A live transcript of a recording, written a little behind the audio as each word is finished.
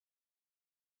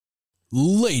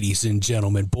Ladies and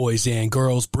gentlemen, boys and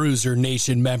girls, Bruiser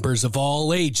Nation members of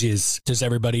all ages, does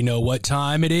everybody know what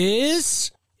time it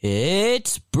is?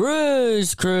 It's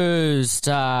Bruise Cruise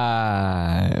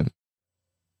time.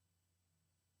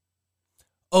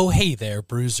 Oh, hey there,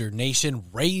 Bruiser Nation.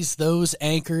 Raise those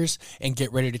anchors and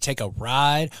get ready to take a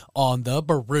ride on the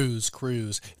Bruise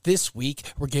Cruise. This week,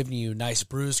 we're giving you a nice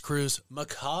Bruise Cruise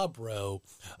Macabre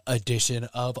edition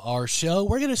of our show.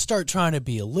 We're going to start trying to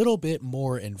be a little bit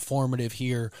more informative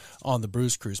here on the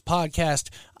Bruise Cruise podcast.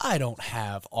 I don't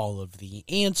have all of the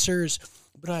answers,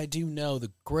 but I do know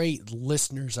the great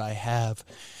listeners I have,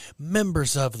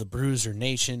 members of the Bruiser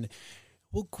Nation,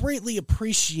 will greatly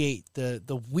appreciate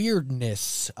the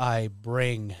weirdness I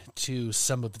bring to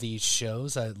some of these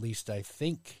shows. At least I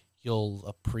think you'll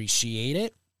appreciate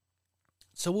it.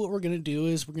 So what we're going to do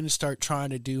is we're going to start trying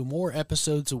to do more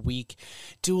episodes a week,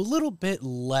 do a little bit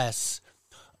less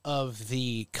of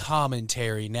the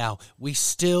commentary. Now, we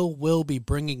still will be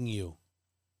bringing you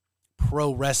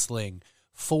pro wrestling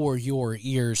for your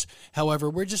ears. However,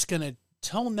 we're just going to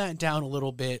tone that down a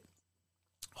little bit,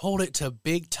 hold it to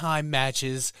big-time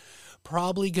matches.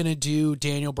 Probably going to do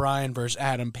Daniel Bryan versus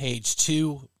Adam Page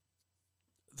 2,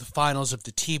 the finals of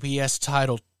the TBS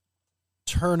title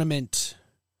tournament,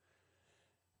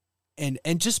 and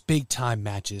just big-time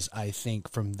matches, I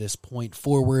think, from this point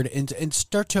forward, and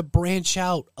start to branch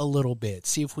out a little bit,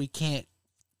 see if we can't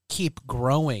keep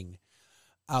growing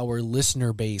our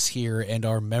listener base here and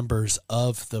our members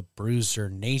of the Bruiser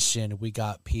Nation. We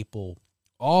got people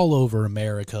all over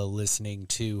America listening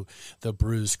to the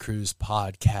Bruise Cruise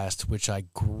podcast, which I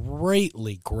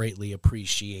greatly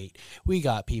appreciate. We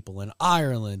got people in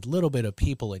Ireland, a little bit of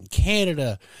people in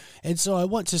Canada, and so I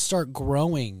want to start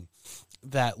growing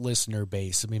that listener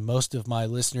base. I mean, most of my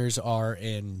listeners are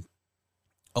in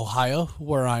Ohio,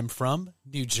 where I'm from,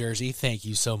 New Jersey, thank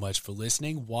you so much for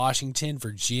listening, Washington,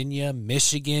 Virginia,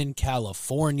 Michigan,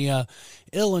 California,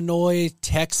 Illinois,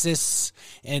 Texas,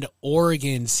 and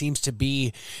Oregon seems to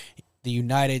be the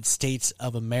United States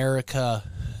of America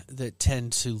that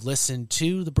tend to listen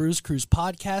to the Bruise Cruise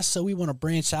podcast, so we want to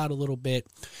branch out a little bit,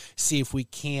 see if we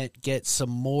can't get some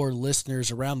more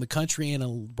listeners around the country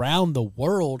and around the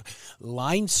world.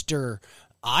 Leinster,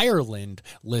 Ireland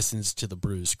listens to the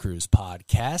Bruise Cruise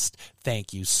podcast.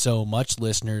 Thank you so much,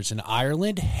 listeners in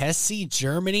Ireland, Hesse,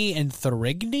 Germany, and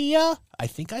Thuringia. I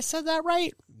think I said that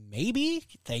right. Maybe.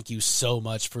 Thank you so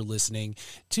much for listening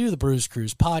to the Bruise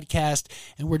Cruise podcast.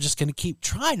 And we're just going to keep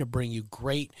trying to bring you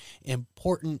great,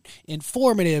 important,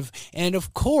 informative, and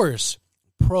of course,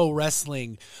 pro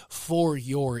wrestling for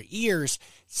your ears.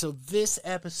 So this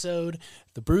episode,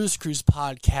 the Bruise Cruise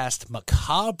podcast,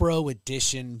 Macabre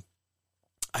edition,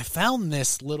 I found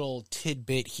this little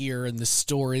tidbit here in the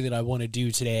story that I want to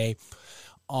do today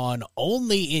on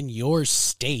Only in Your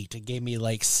State. It gave me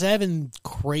like 7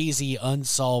 crazy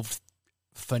unsolved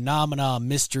phenomena,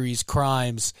 mysteries,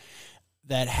 crimes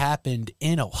that happened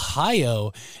in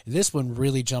Ohio. This one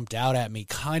really jumped out at me.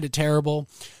 Kind of terrible.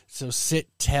 So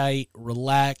sit tight,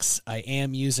 relax. I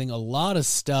am using a lot of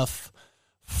stuff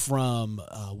from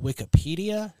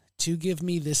Wikipedia to give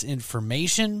me this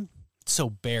information, so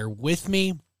bear with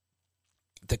me.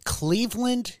 The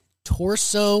Cleveland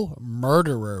Torso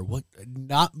Murderer.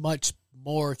 Not much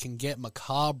more can get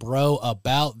macabre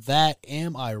about that.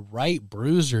 Am I right,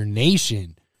 Bruiser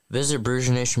Nation? Visit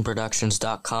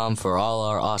BruiserNationProductions.com for all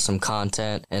our awesome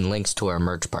content and links to our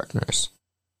merch partners.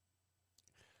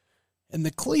 And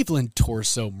the Cleveland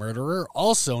Torso Murderer,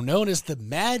 also known as the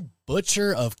Mad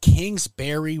Butcher of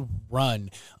Kingsbury Run,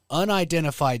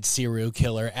 unidentified serial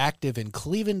killer active in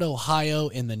Cleveland, Ohio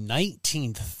in the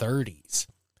 1930s.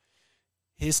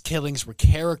 His killings were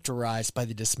characterized by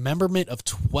the dismemberment of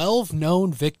 12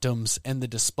 known victims and the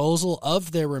disposal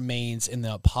of their remains in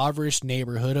the impoverished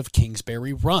neighborhood of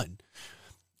Kingsbury Run.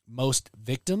 Most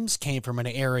victims came from an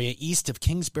area east of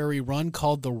Kingsbury Run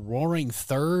called the Roaring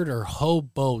Third or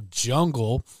Hobo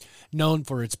Jungle, known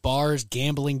for its bars,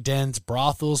 gambling dens,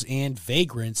 brothels, and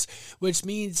vagrants, which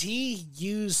means he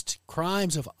used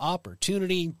crimes of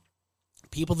opportunity,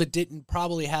 people that didn't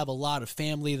probably have a lot of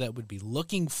family that would be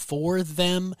looking for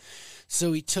them.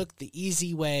 So he took the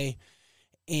easy way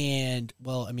and,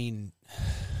 well, I mean,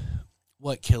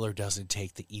 what killer doesn't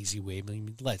take the easy way? I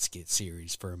mean, let's get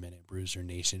serious for a minute, Bruiser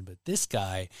Nation. But this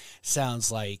guy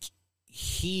sounds like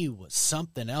he was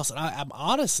something else. And I'm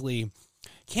honestly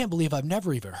can't believe I've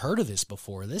never even heard of this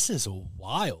before. This is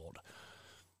wild.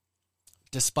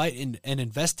 Despite an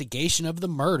investigation of the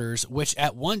murders, which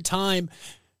at one time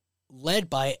led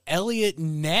by Elliot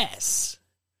Ness,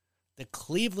 the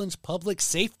Cleveland's public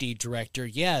safety director.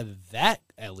 Yeah, that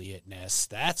Elliot Ness.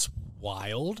 That's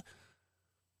wild.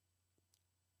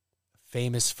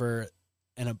 famous for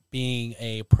being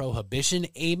a prohibition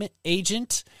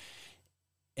agent,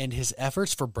 and his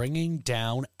efforts for bringing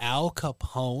down Al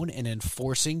Capone and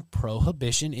enforcing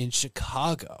prohibition in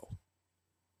Chicago.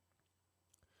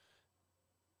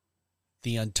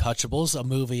 The Untouchables, a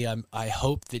movie I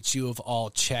hope that you have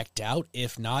all checked out.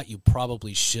 If not, you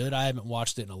probably should. I haven't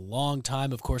watched it in a long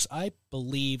time. Of course, I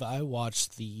believe I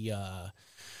watched the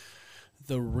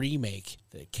remake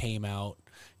that came out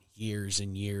years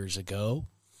and years ago.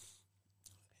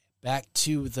 Back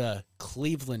to the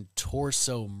Cleveland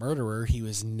torso murderer. He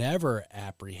was never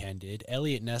apprehended.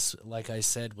 Eliot Ness, like I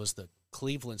said, was the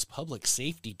Cleveland's public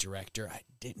safety director. I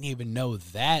didn't even know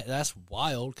that. That's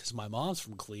wild because my mom's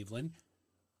from Cleveland.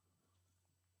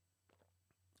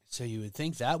 So you would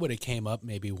think that would have came up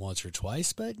maybe once or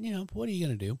twice, but, what are you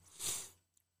going to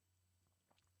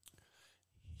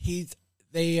do?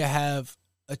 They have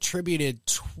attributed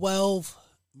 12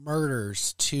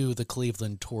 murders to the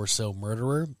Cleveland torso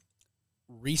murderer.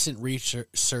 Recent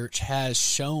research has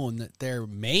shown that there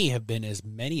may have been as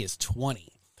many as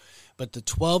 20. But the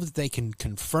 12 that they can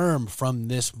confirm from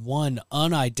this one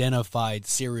unidentified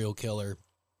serial killer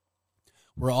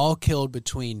were all killed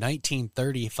between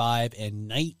 1935 and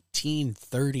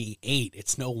 1938.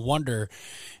 It's no wonder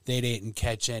they didn't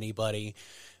catch anybody.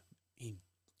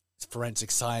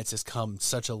 Forensic science has come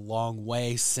such a long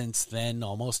way since then,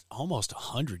 almost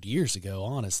 100 years ago,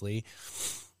 honestly.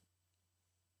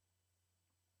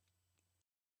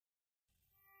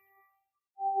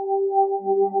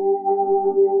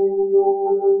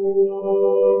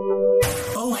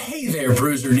 Oh, hey there,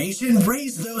 Bruiser Nation.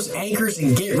 Raise those anchors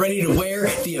and get ready to wear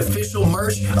the official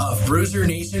merch of Bruiser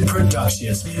Nation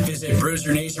Productions. Visit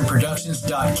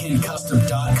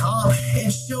bruisernationproductions.kincustom.com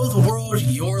and show the world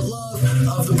your love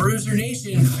of the Bruiser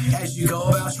Nation as you go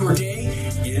about your day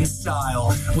in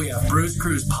style. We have Bruise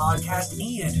Cruise podcast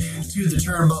and To the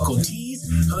Turnbuckle tees,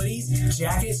 hoodies,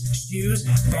 jackets, shoes,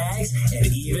 bags, and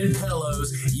even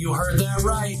pillows. You heard that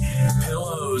right.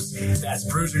 Pillows. That's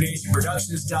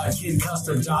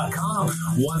bruisernationproductions.kincustom.com.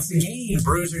 Once again,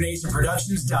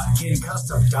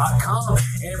 bruisernationproductions.kincustom.com.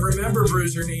 And remember,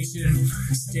 Bruiser Nation,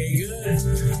 stay good,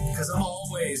 because I'm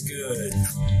always good.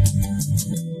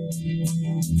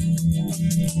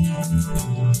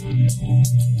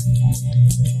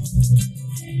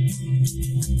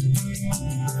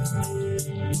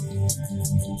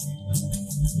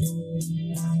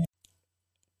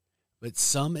 But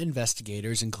some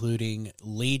investigators, including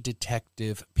lead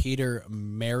detective Peter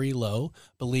Marylow,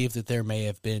 believe that there may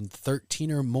have been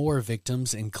 13 or more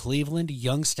victims in Cleveland,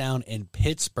 Youngstown, and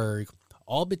Pittsburgh,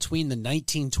 all between the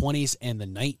 1920s and the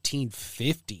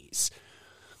 1950s.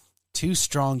 Two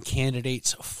strong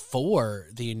candidates for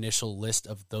the initial list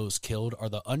of those killed are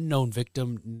the unknown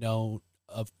victim known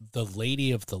of the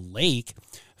Lady of the Lake,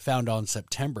 found on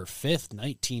September 5th,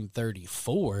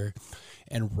 1934,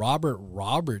 and Robert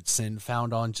Robertson,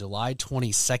 found on July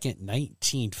 22nd,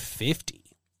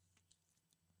 1950.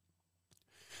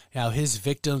 Now, his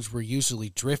victims were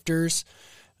usually drifters.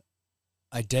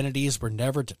 Identities were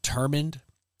never determined.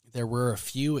 There were a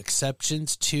few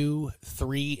exceptions, 2,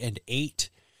 3, and 8.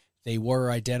 They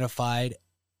were identified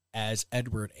as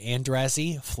Edward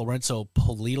Andrassy, Florenzo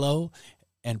Polillo,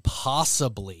 and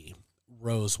possibly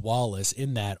Rose Wallace,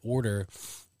 in that order.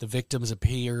 The victims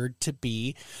appeared to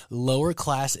be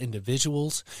lower-class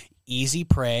individuals, easy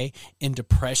prey in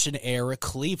Depression-era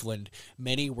Cleveland.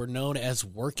 Many were known as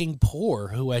working poor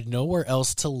who had nowhere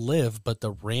else to live but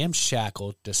the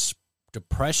ramshackle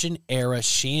Depression-era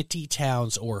shanty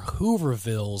towns or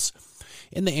Hoovervilles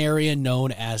in the area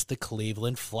known as the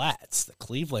Cleveland Flats. The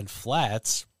Cleveland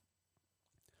Flats,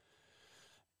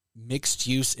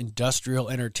 mixed-use industrial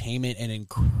entertainment and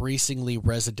increasingly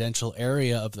residential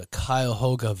area of the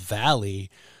Cuyahoga Valley.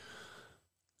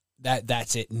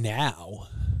 That's it now.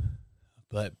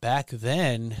 But back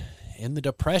then, in the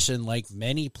Depression, like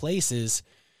many places,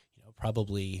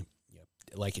 probably,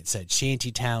 like it said,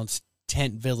 shanty towns,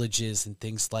 tent villages, and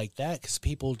things like that, because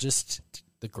people just,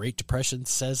 the Great Depression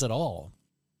says it all.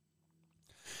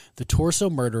 The torso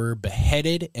murderer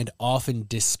beheaded and often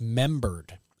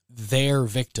dismembered their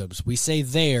victims. We say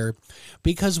their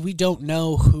because we don't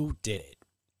know who did it.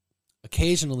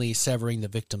 Occasionally severing the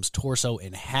victim's torso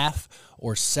in half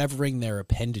or severing their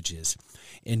appendages.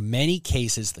 In many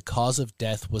cases, the cause of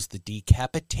death was the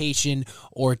decapitation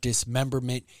or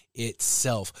dismemberment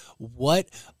itself. What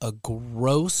a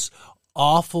gross,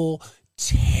 awful,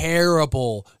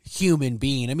 terrible human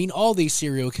being. I mean, all these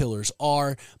serial killers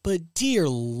are, but dear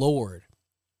Lord,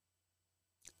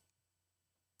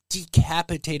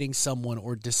 decapitating someone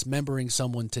or dismembering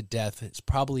someone to death is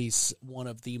probably one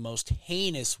of the most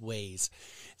heinous ways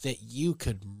that you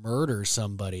could murder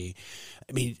somebody.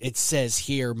 I mean, it says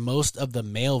here most of the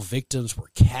male victims were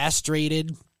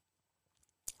castrated.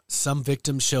 Some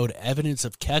victims showed evidence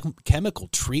of chemical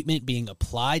treatment being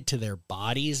applied to their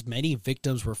bodies. Many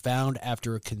victims were found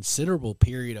after a considerable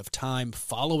period of time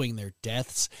following their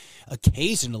deaths,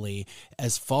 occasionally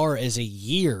as far as a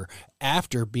year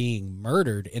after being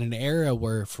murdered, in an era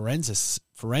where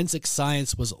forensic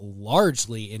science was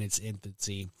largely in its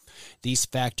infancy. These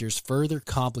factors further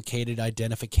complicated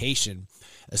identification,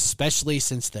 especially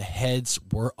since the heads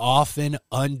were often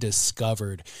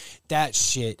undiscovered. That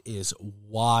shit is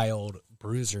wild,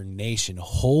 Bruiser Nation.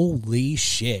 Holy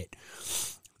shit.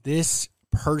 This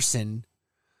person,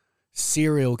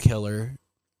 serial killer,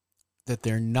 that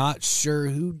they're not sure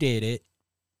who did it,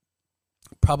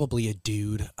 probably a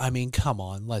dude. I mean, come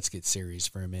on, let's get serious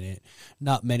for a minute.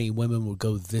 Not many women would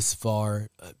go this far.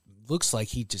 Looks like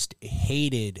he just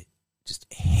hated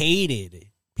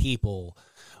people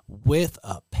with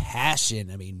a passion.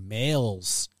 I mean,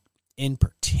 males in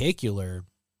particular.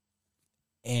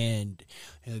 And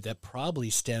that probably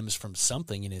stems from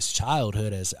something in his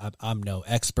childhood. As I'm no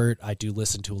expert, I do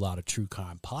listen to a lot of true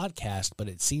crime podcasts, but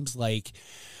it seems like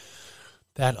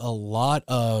that a lot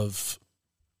of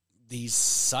these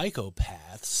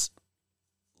psychopaths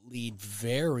lead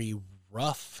very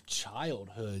rough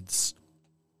childhoods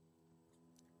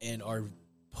and are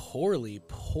poorly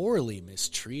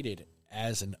mistreated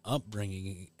as an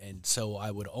upbringing. And so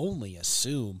I would only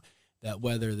assume that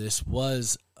whether this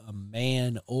was a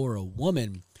man or a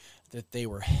woman, that they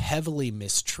were heavily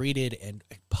mistreated and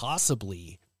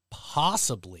possibly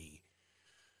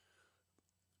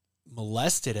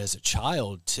molested as a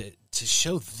child. To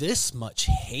show this much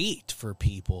hate for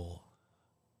people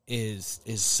is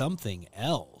something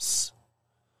else.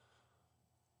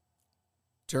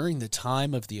 During the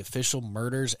time of the official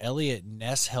murders, Eliot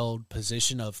Ness held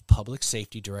position of Public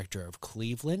Safety Director of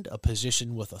Cleveland, a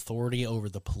position with authority over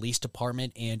the police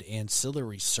department and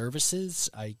ancillary services.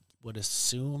 I would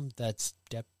assume that's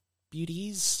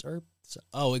deputies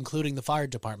including the fire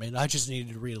department. I just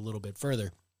needed to read a little bit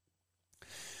further.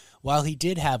 While he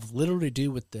did have little to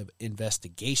do with the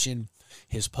investigation,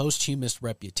 his posthumous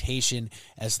reputation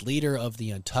as leader of the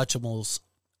Untouchables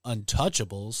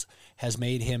has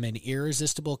made him an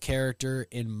irresistible character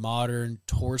in modern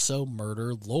torso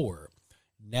murder lore.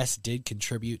 Ness did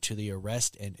contribute to the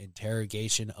arrest and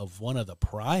interrogation of one of the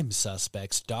prime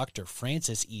suspects, Dr.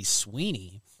 Francis E.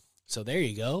 Sweeney. So there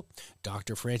you go.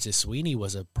 Dr. Francis Sweeney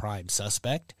was a prime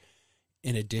suspect.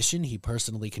 In addition, he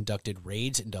personally conducted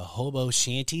raids into hobo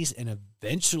shanties and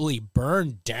eventually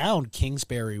burned down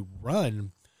Kingsbury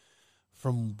Run,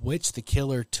 from which the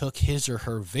killer took his or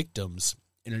her victims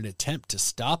in an attempt to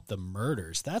stop the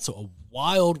murders. That's a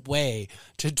wild way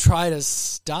to try to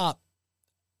stop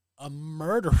a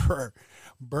murderer.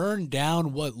 Burn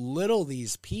down what little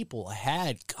these people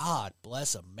had. God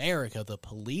bless America, the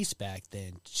police back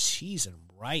then. Cheese and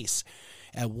rice.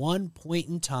 At one point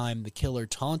in time, the killer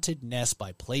taunted Ness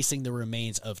by placing the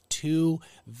remains of 2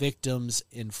 victims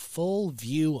in full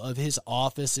view of his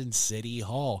office in City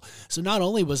Hall. So not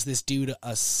only was this dude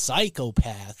a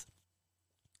psychopath,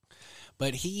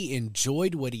 but he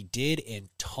enjoyed what he did and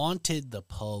taunted the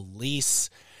police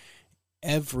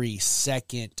every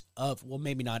second of, well,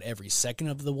 maybe not every second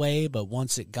of the way, but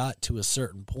once it got to a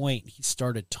certain point, he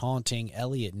started taunting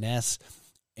Eliot Ness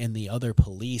and the other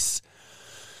police.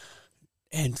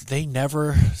 And they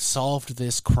never solved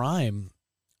this crime.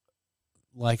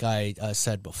 Like I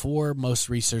said before, most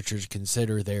researchers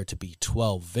consider there to be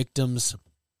 12 victims.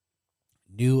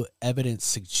 New evidence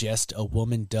suggests a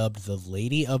woman dubbed the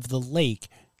Lady of the Lake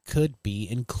could be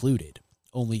included.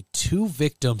 Only 2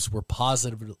 victims were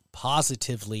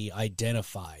positively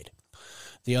identified.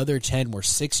 The other 10 were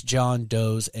 6 John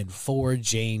Does and 4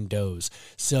 Jane Does.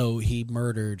 So he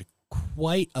murdered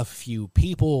quite a few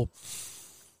people.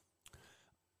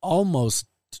 Almost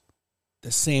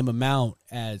the same amount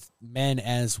as men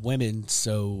as women,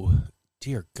 so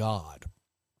dear God.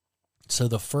 So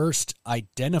the first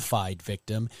identified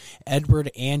victim,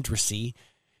 Edward Andrassy,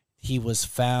 he was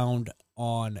found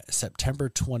on September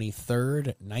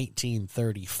 23rd,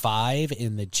 1935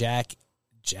 in the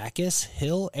Jackass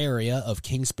Hill area of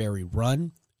Kingsbury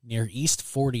Run near East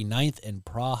 49th and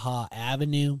Praha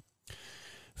Avenue,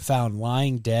 found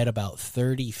lying dead about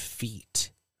 30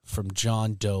 feet from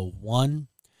John Doe 1.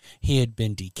 He had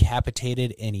been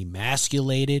decapitated and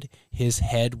emasculated. His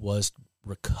head was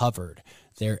recovered.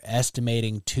 They're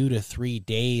estimating 2 to 3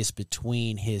 days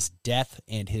between his death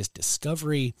and his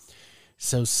discovery.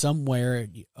 So somewhere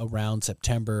around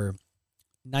September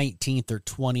 19th or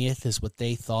 20th is what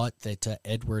they thought that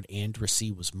Edward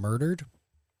Andrassy was murdered.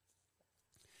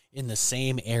 In the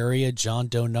same area, John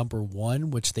Doe number 1,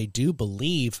 which they do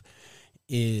believe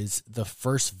is the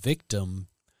first victim,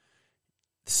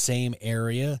 same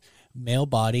area, male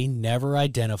body never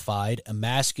identified,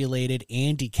 emasculated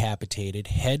and decapitated,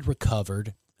 head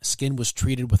recovered, skin was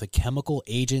treated with a chemical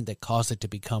agent that caused it to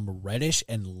become reddish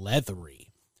and leathery.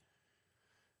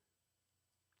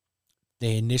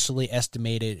 They initially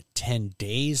estimated 10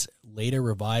 days, later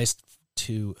revised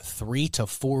to 3 to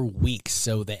 4 weeks.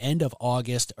 So the end of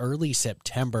August, early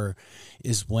September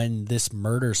is when this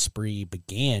murder spree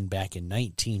began back in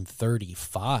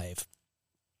 1935.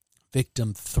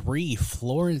 Victim 3,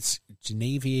 Florence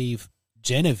Genevieve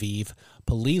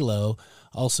Polillo,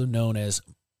 also known as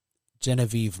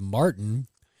Genevieve Martin,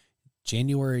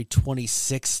 between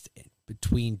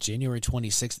January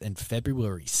 26th and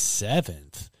February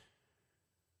 7th.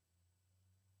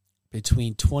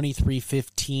 Between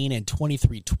 2315 and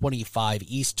 2325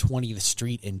 East 20th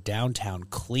Street in downtown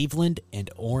Cleveland and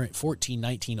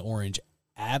 1419 Orange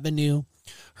Avenue.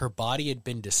 Her body had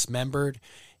been dismembered.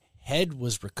 Head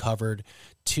was recovered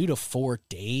 2 to 4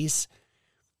 days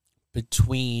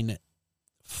between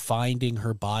finding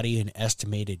her body and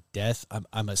estimated death.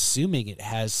 I'm assuming it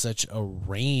has such a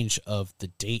range of the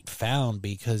date found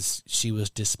because she was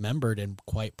dismembered and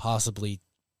quite possibly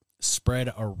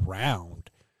spread around.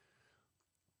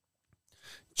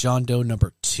 John Doe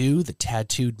number 2, the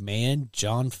tattooed man,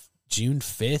 June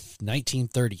 5th,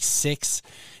 1936,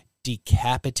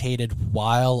 decapitated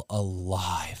while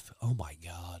alive. Oh my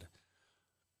God.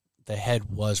 The head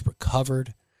was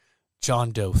recovered.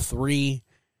 John Doe 3,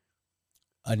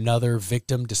 another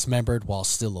victim dismembered while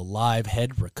still alive,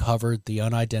 head recovered. The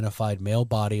unidentified male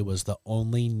body was the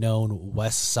only known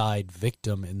West Side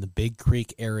victim in the Big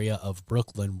Creek area of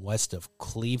Brooklyn, west of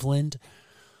Cleveland.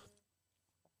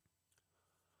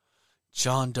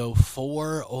 John Doe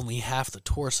 4, only half the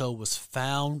torso was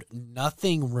found.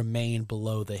 Nothing remained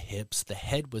below the hips. The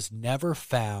head was never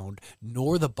found,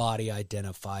 nor the body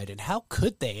identified. And how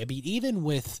could they? I mean, even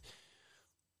with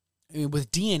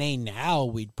DNA now,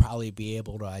 we'd probably be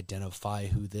able to identify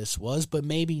who this was, but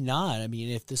maybe not. I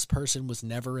mean, if this person was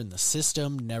never in the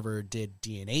system, never did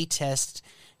DNA tests,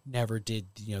 never did,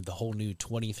 the whole new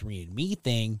 23andMe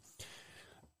thing,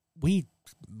 we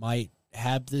might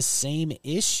have the same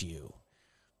issue.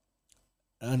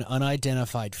 An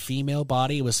unidentified female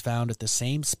body was found at the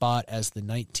same spot as the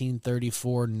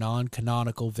 1934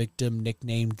 non-canonical victim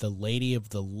nicknamed the Lady of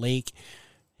the Lake.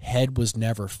 Head was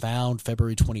never found.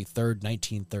 February 23rd,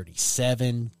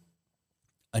 1937.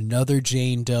 Another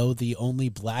Jane Doe, the only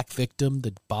black victim.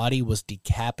 The body was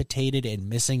decapitated and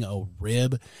missing a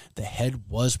rib. The head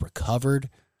was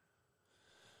recovered.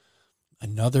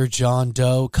 Another John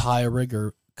Doe,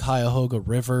 Cuyahoga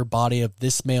River, body of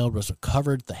this male was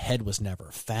recovered. The head was never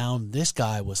found. This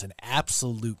guy was an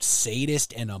absolute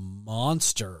sadist and a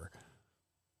monster.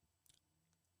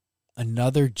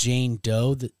 Another Jane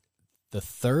Doe, the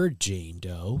third Jane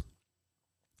Doe,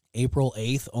 April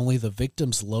 8th, only the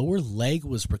victim's lower leg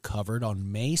was recovered.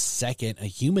 On May 2nd, a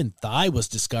human thigh was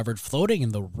discovered floating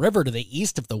in the river to the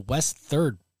east of the West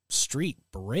 3rd Street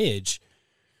Bridge.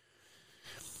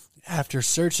 After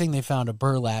searching, they found a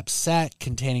burlap sack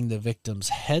containing the victim's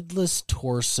headless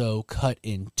torso cut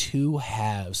in 2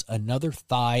 halves, another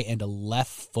thigh, and a left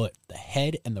foot. The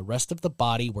head and the rest of the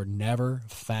body were never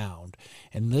found.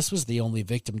 And this was the only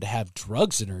victim to have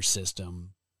drugs in her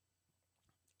system.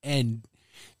 And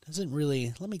doesn't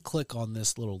really... Let me click on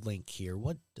this little link here.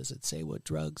 What does it say? What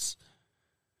drugs?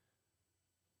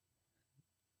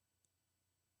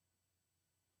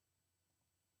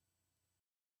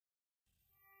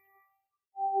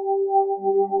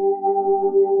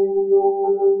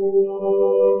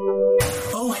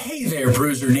 Oh, hey there,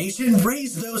 Bruiser Nation.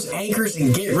 Raise those anchors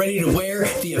and get ready to wear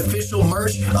the official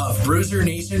merch of Bruiser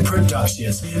Nation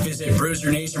Productions. Visit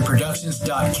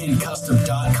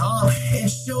bruisernationproductions.kincustom.com and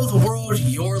show the world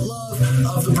your love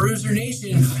of the Bruiser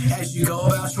Nation as you go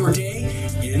about your day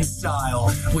in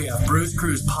style. We have Bruise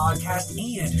Cruise podcast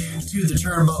and To the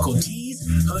Turnbuckle tees,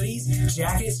 hoodies,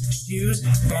 jackets, shoes,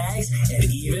 bags, and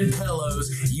even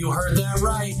pillows. You heard that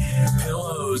right.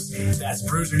 Pillows. That's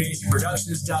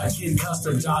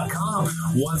bruisernationproductions.kincustom.com.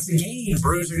 Once again,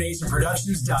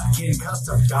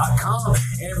 bruisernationproductions.kincustom.com.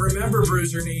 And remember,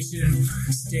 Bruiser Nation,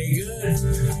 stay good,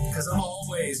 because I'm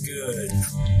always good.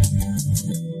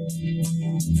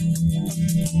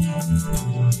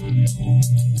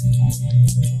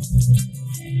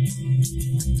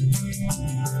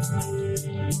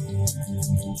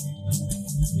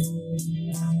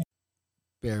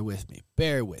 Bear with me.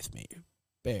 Bear with me.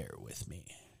 Bear with me.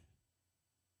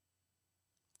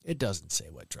 It doesn't say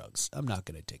what drugs. I'm not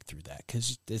going to dig through that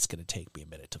because it's going to take me a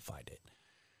minute to find it.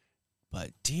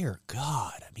 But dear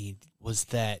God, I mean, was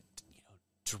that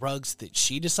drugs that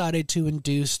she decided to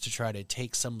induce to try to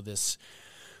take some of this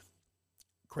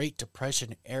Great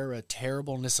Depression era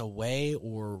terribleness away,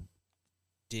 or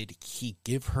did he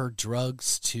give her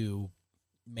drugs to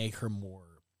make her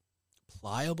more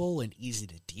pliable and easy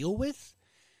to deal with?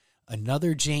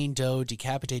 Another Jane Doe,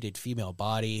 decapitated female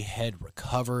body, head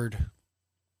recovered.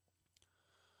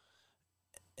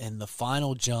 And the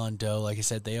final John Doe, like I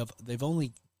said, they've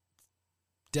only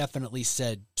definitely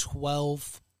said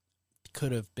 12,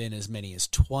 could have been as many as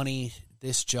 20.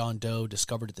 This John Doe,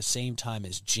 discovered at the same time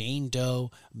as Jane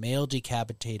Doe, male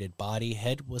decapitated body,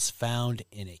 head was found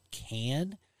in a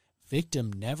can,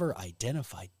 victim never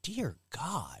identified. Dear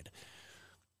God,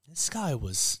 this guy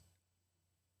was,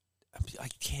 I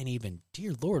can't even,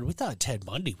 dear Lord, we thought Ted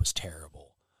Bundy was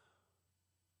terrible.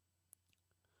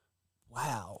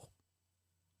 Wow.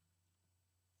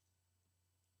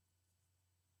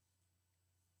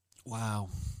 Wow.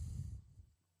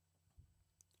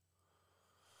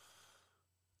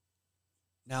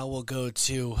 Now we'll go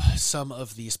to some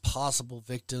of these possible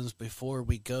victims before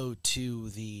we go to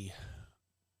the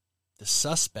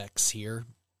suspects here.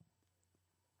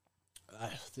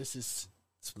 This is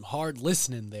some hard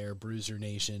listening there, Bruiser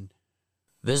Nation.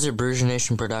 Visit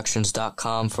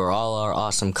BruiserNationProductions.com for all our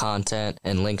awesome content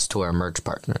and links to our merch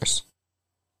partners.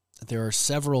 There are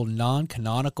several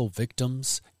non-canonical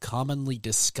victims commonly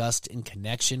discussed in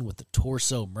connection with the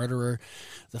Torso murderer.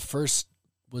 The first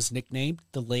was nicknamed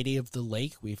the Lady of the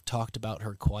Lake. We've talked about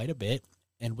her quite a bit,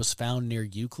 and was found near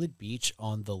Euclid Beach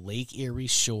on the Lake Erie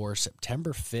shore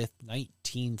September 5th,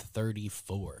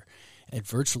 1934, at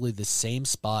virtually the same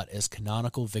spot as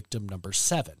canonical victim number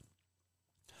 7.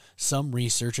 Some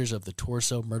researchers of the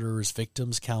Torso murderer's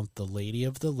victims count the Lady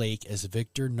of the Lake as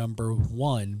victor number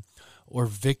 1 or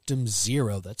victim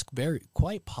 0. That's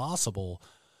quite possible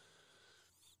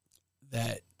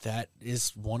that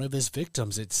is one of his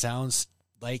victims. It sounds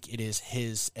like it is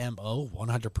his MO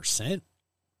 100%.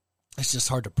 It's just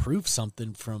hard to prove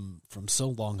something from so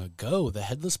long ago. The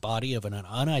headless body of an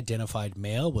unidentified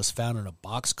male was found in a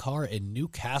boxcar in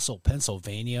Newcastle,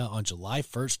 Pennsylvania on July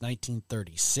 1st,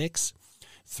 1936.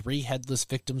 3 headless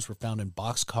victims were found in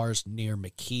boxcars near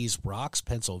McKees Rocks,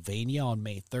 Pennsylvania on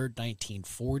May 3rd,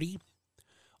 1940.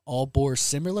 All bore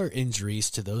similar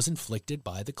injuries to those inflicted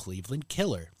by the Cleveland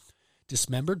killer.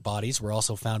 Dismembered bodies were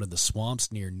also found in the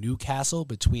swamps near Newcastle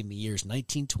between the years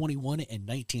 1921 and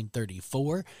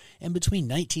 1934, and between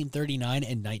 1939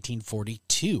 and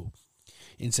 1942.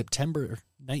 In September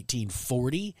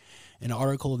 1940, an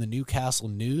article in the Newcastle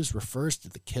News refers to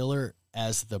the killer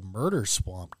as the Murder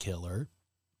Swamp Killer.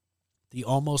 The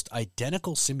almost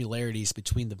identical similarities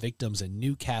between the victims in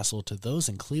Newcastle to those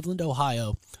in Cleveland,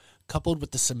 Ohio, coupled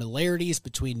with the similarities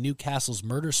between Newcastle's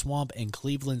Murder Swamp and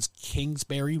Cleveland's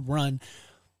Kingsbury Run,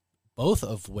 both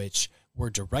of which were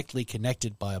directly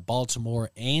connected by a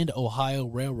Baltimore and Ohio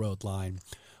railroad line,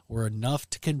 were enough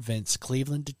to convince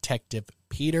Cleveland detective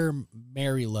Peter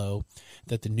Marilow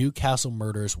that the Newcastle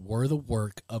murders were the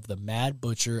work of the Mad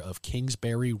Butcher of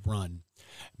Kingsbury Run.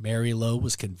 Marilow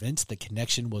was convinced the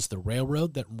connection was the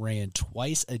railroad that ran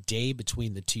twice a day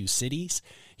between the two cities.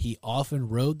 He often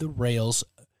rode the rails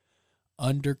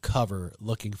undercover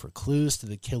looking for clues to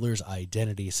the killer's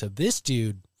identity. So this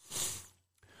dude,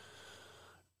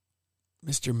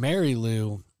 Mr.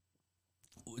 Marilow,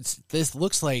 this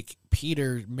looks like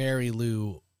Peter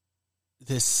Marilow,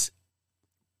 this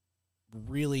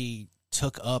really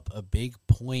took up a big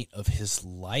point of his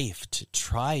life to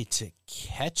try to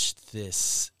catch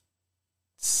this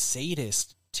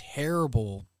sadist,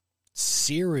 terrible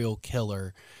serial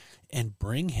killer and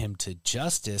bring him to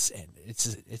justice. And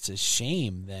it's a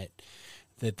shame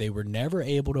that they were never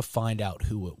able to find out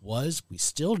who it was. We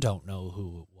still don't know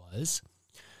who it was.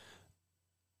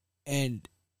 And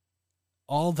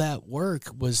all that work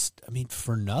was,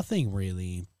 for nothing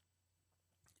really.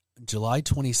 July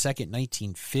 22nd,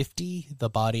 1950, the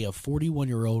body of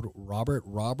 41-year-old Robert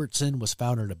Robertson was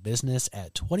found in a business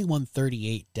at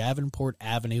 2138 Davenport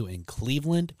Avenue in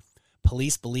Cleveland.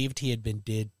 Police believed he had been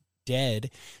dead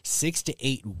 6 to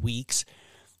 8 weeks,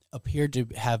 appeared to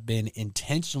have been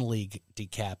intentionally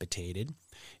decapitated.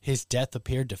 His death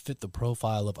appeared to fit the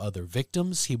profile of other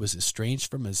victims. He was estranged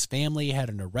from his family, had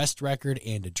an arrest record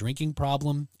and a drinking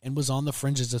problem, and was on the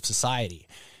fringes of society.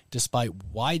 Despite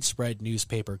widespread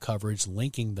newspaper coverage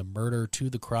linking the murder to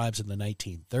the crimes in the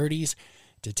 1930s,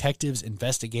 detectives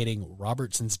investigating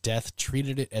Robertson's death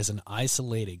treated it as an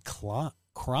isolated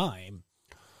crime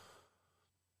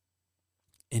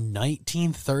In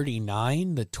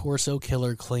 1939, the Torso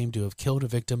Killer claimed to have killed a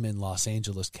victim in Los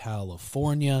Angeles,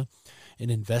 California. An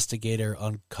investigator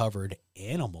uncovered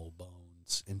animal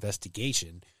bones.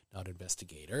 Investigation, not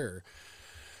investigator.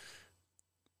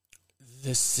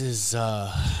 This is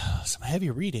some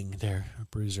heavy reading there,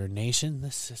 Bruiser Nation.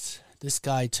 This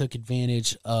guy took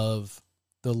advantage of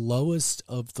the lowest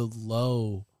of the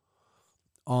low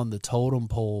on the totem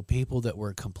pole, people that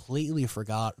were completely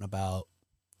forgotten about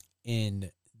in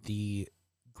the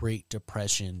Great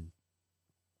Depression,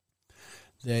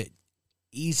 that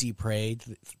easy prey,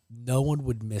 no one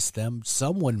would miss them.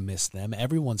 Someone missed them.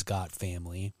 Everyone's got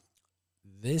family.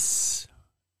 I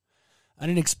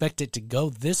didn't expect it to go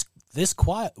this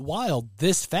wild,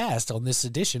 this fast on this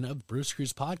edition of Bruce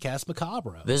Cruz Podcast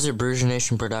Macabre. Visit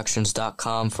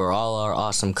BruiserNationProductions.com for all our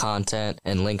awesome content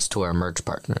and links to our merch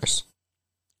partners.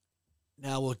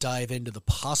 Now we'll dive into the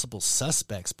possible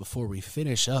suspects before we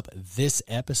finish up this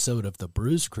episode of the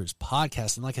Bruce Cruz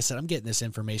Podcast. And like I said, I'm getting this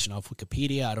information off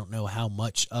Wikipedia. I don't know how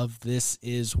much of this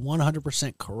is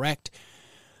 100% correct,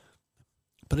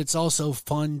 but it's also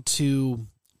fun to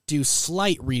do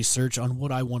slight research on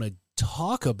what I want to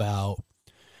talk about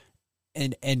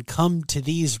and come to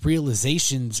these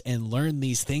realizations and learn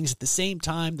these things at the same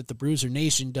time that the Bruiser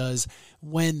Nation does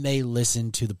when they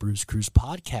listen to the Bruce Cruz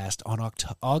Podcast. On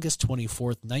August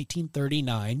 24th,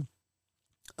 1939,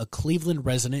 a Cleveland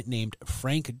resident named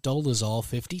Frank Dolezal,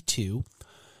 52,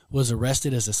 was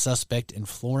arrested as a suspect in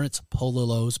Florence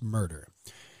Polillo's murder.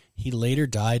 He later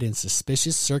died in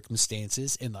suspicious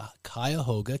circumstances in the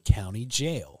Cuyahoga County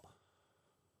Jail.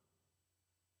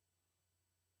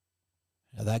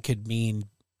 Now, that could mean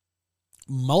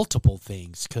multiple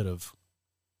things could have.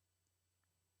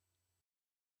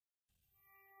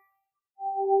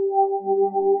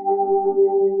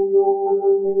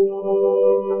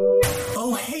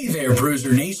 Oh, hey there,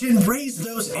 Bruiser Nation. Raise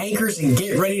those anchors and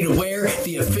get ready to wear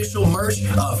the official merch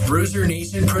of Bruiser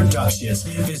Nation Productions.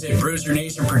 Visit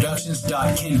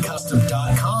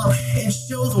BruiserNationProductions.KinCustom.com and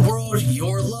show the world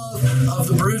your love of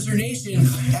the Bruiser Nation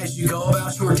as you go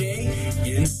about your day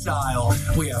in style.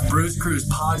 We have Bruce Cruz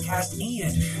Podcast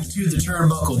and To the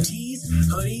Turnbuckle tees,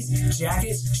 hoodies,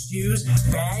 jackets, shoes,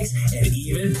 bags, and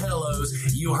even pillows.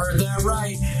 You heard that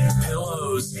right.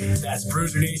 Pillows. That's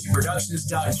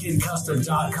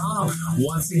BruiserNationProductions.KinCustom.com.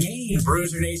 Once again,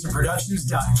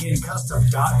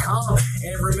 BruiserNationProductions.KinCustom.com.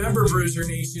 And remember, Bruiser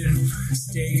Nation,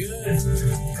 stay good,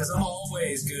 because I'm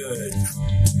always good.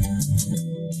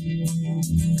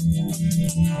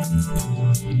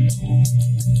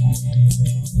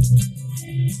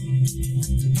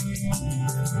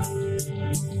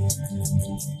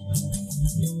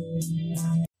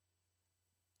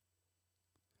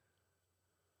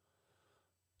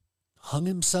 Hung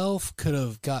himself, could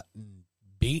have gotten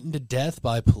beaten to death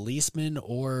by policemen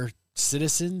or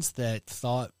citizens that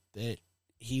thought that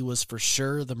he was for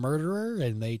sure the murderer,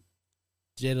 and they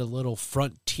did a little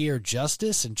frontier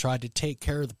justice and tried to take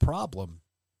care of the problem.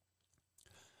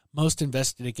 Most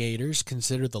investigators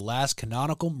consider the last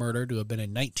canonical murder to have been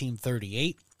in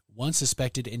 1938. One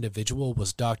suspected individual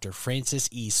was Dr. Francis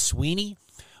E. Sweeney,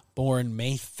 born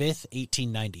May 5th,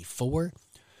 1894.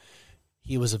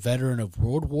 He was a veteran of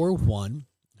World War I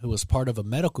who was part of a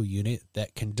medical unit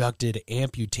that conducted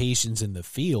amputations in the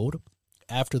field.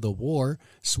 After the war,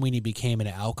 Sweeney became an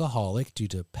alcoholic due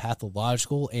to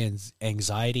pathological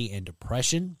anxiety and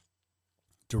depression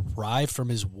derived from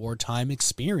his wartime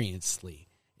experiences.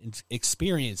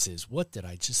 What did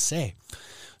I just say?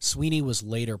 Sweeney was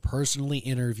later personally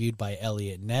interviewed by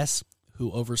Eliot Ness,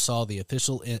 who oversaw the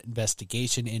official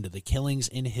investigation into the killings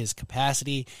in his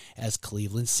capacity as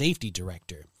Cleveland safety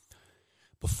director.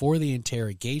 Before the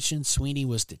interrogation, Sweeney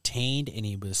was detained, and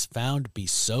he was found to be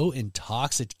so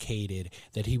intoxicated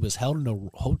that he was held in a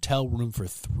hotel room for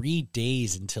 3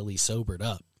 days until he sobered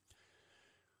up.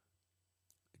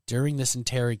 During this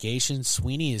interrogation,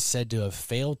 Sweeney is said to have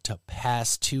failed to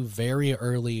pass 2 very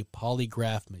early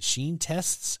polygraph machine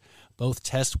tests. Both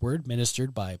tests were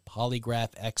administered by polygraph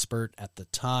expert at the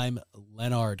time,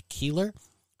 Leonard Keeler,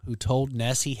 who told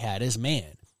Ness he had his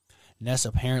man. Ness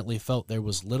apparently felt there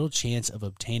was little chance of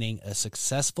obtaining a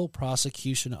successful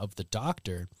prosecution of the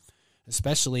doctor,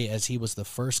 especially as he was the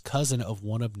first cousin of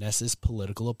one of Ness's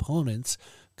political opponents,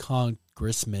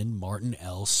 Congressman Martin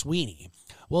L. Sweeney.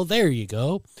 Well, there you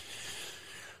go.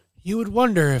 You would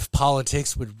wonder if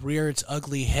politics would rear its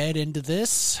ugly head into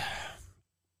this.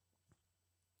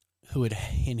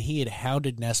 He had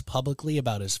hounded Ness publicly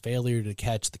about his failure to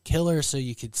catch the killer, so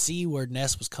you could see where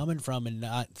Ness was coming from and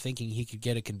not thinking he could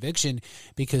get a conviction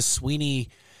because Sweeney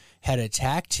had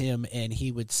attacked him, and he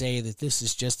would say that this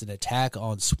is just an attack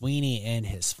on Sweeney and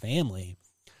his family.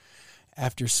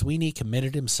 After Sweeney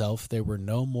committed himself, there were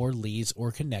no more leads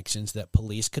or connections that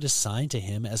police could assign to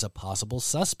him as a possible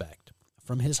suspect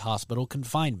from his hospital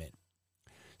confinement.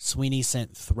 Sweeney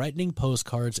sent threatening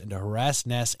postcards and harassed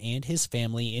Ness and his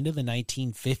family into the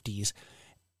 1950s,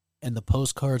 and the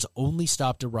postcards only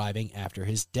stopped arriving after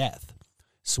his death.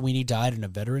 Sweeney died in a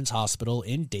veterans hospital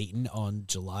in Dayton on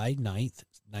July 9th,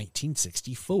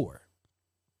 1964.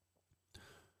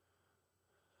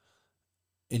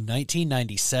 In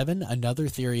 1997, another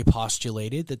theory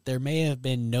postulated that there may have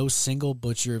been no single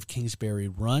butcher of Kingsbury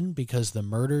Run because the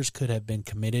murders could have been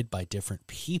committed by different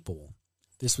people.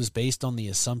 This was based on the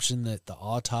assumption that the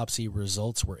autopsy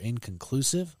results were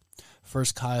inconclusive.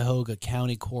 First Cuyahoga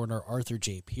County Coroner Arthur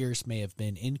J. Pierce may have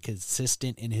been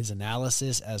inconsistent in his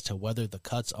analysis as to whether the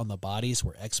cuts on the bodies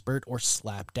were expert or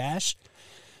slapdash.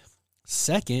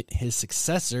 Second, his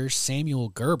successor, Samuel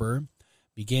Gerber,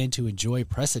 began to enjoy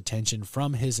press attention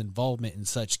from his involvement in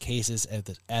such cases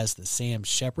as the Sam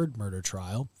Shepard murder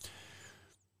trial,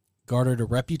 garnered a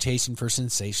reputation for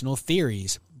sensational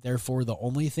theories. Therefore, the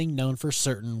only thing known for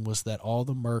certain was that all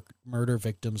the murder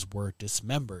victims were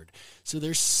dismembered. So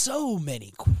there's so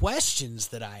many questions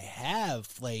that I have.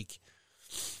 Like,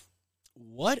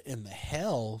 what in the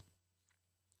hell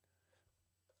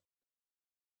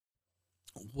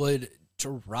would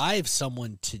drive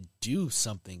someone to do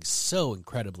something so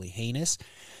incredibly heinous?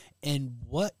 And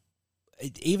what,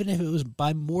 even if it was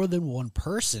by more than one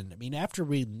person? I mean, after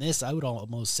reading this, I would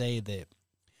almost say that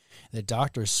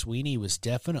Dr. Sweeney was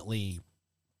definitely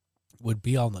would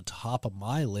be on the top of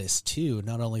my list too,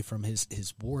 not only from his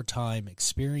wartime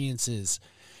experiences,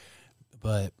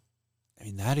 but I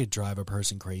mean, that'd drive a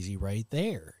person crazy right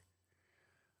there.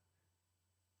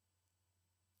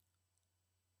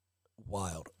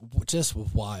 Wild, just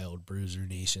wild, Bruiser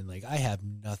Nation. Like, I have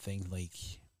nothing, like,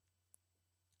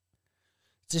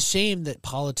 it's a shame that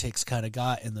politics kind of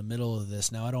got in the middle of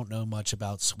this. Now, I don't know much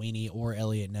about Sweeney or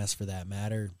Elliot Ness for that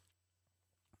matter,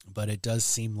 but it does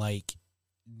seem like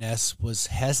Ness was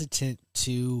hesitant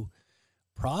to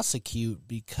prosecute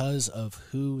because of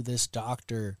who this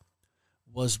doctor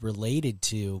was related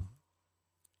to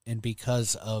and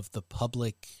because of the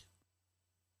public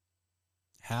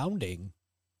hounding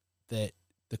that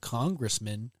the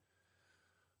congressman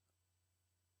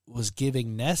was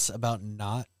giving Ness about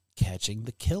not catching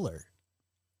the killer.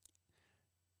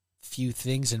 Few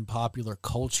things in popular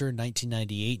culture.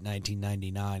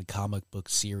 1998-1999 comic book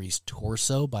series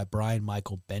Torso by Brian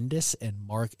Michael Bendis and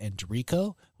Mark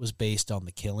Endrico was based on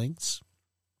the killings.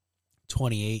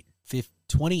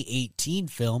 2018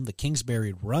 film The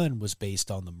Kingsbury Run was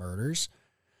based on the murders.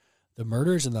 The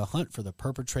murders and the hunt for the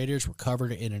perpetrators were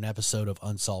covered in an episode of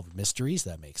Unsolved Mysteries.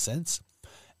 That makes sense.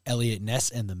 Elliot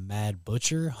Ness and the Mad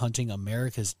Butcher, hunting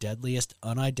America's deadliest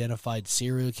unidentified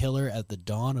serial killer at the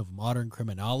dawn of modern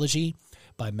criminology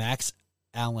by Max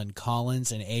Allan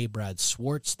Collins and A. Brad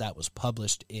Swartz. That was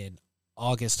published in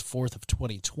August 4th of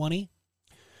 2020.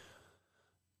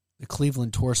 The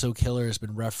Cleveland Torso Killer has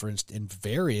been referenced in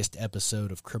various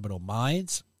episodes of Criminal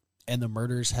Minds, and the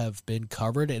murders have been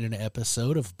covered in an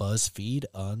episode of BuzzFeed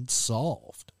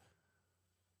Unsolved.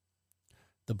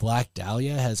 The Black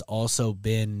Dahlia has also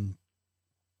been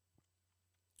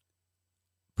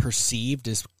perceived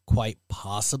as quite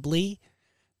possibly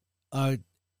a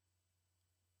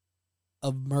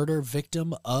murder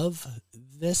victim of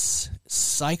this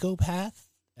psychopath,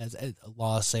 as a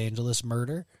Los Angeles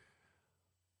murder.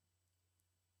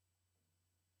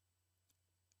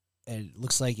 And it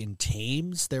looks like in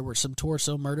Thames there were some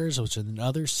torso murders, which is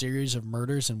another series of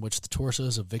murders in which the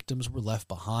torsos of victims were left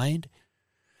behind.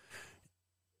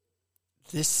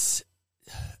 This,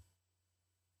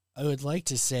 I would like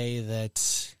to say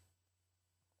that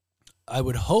I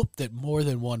would hope that more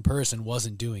than one person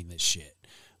wasn't doing this shit.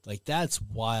 Like, that's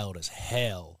wild as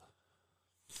hell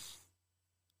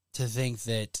to think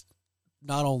that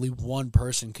not only one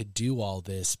person could do all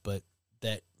this, but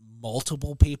that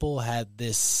multiple people had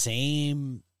this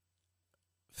same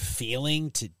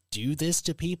feeling to do this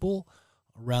to people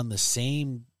around the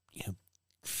same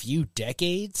few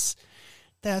decades.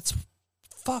 That's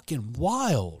fucking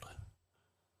wild.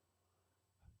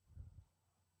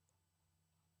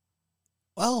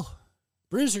 Well,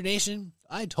 Bruiser Nation,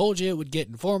 I told you it would get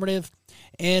informative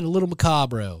and a little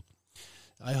macabre.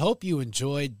 I hope you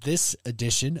enjoyed this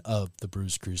edition of the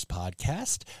Bruise Cruise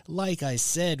podcast. Like I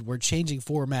said, we're changing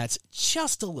formats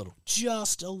just a little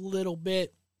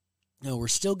bit. No, we're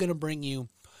still going to bring you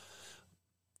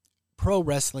pro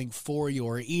wrestling for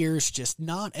your ears, just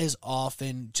not as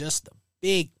often, just the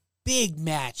big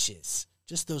matches,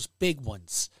 just those big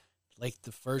ones, like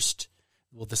the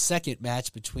second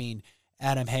match between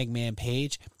Adam Hangman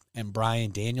Page and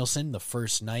Bryan Danielson the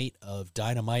first night of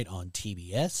Dynamite on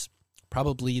TBS,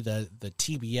 probably the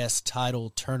TBS title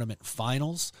tournament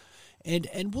finals.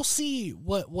 And we'll see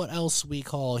what else we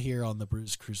call here on the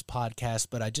Bruise Cruise podcast.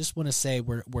 But I just want to say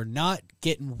we're not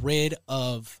getting rid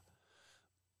of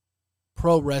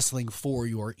pro wrestling for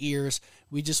your ears.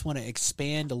 We just want to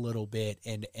expand a little bit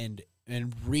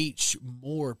and reach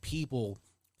more people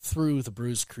through the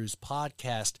Bruise Cruise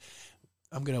podcast.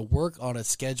 I'm going to work on a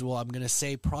schedule. I'm going to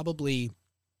say probably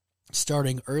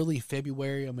starting early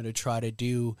February, I'm going to try to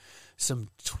do some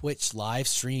Twitch live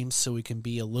streams so we can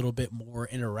be a little bit more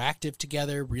interactive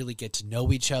together, really get to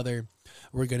know each other.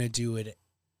 We're going to do it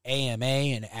AMA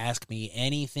and Ask Me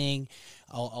Anything.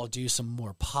 I'll do some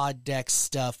more pod deck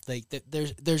stuff.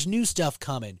 There's new stuff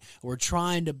coming. We're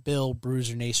trying to build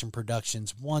Bruiser Nation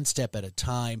Productions one step at a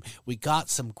time. We got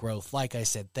some growth. Like I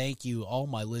said, thank you all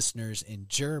my listeners in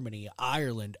Germany,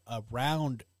 Ireland,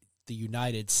 around the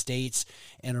United States,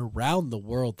 and around the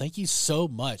world. Thank you so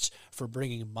much for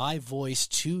bringing my voice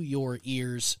to your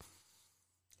ears.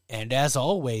 And as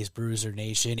always, Bruiser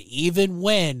Nation, even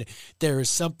when there is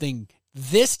something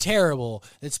this terrible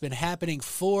that's been happening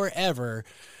forever,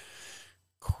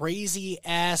 crazy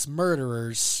ass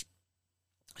murderers,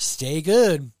 stay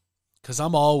good, because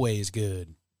I'm always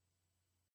good.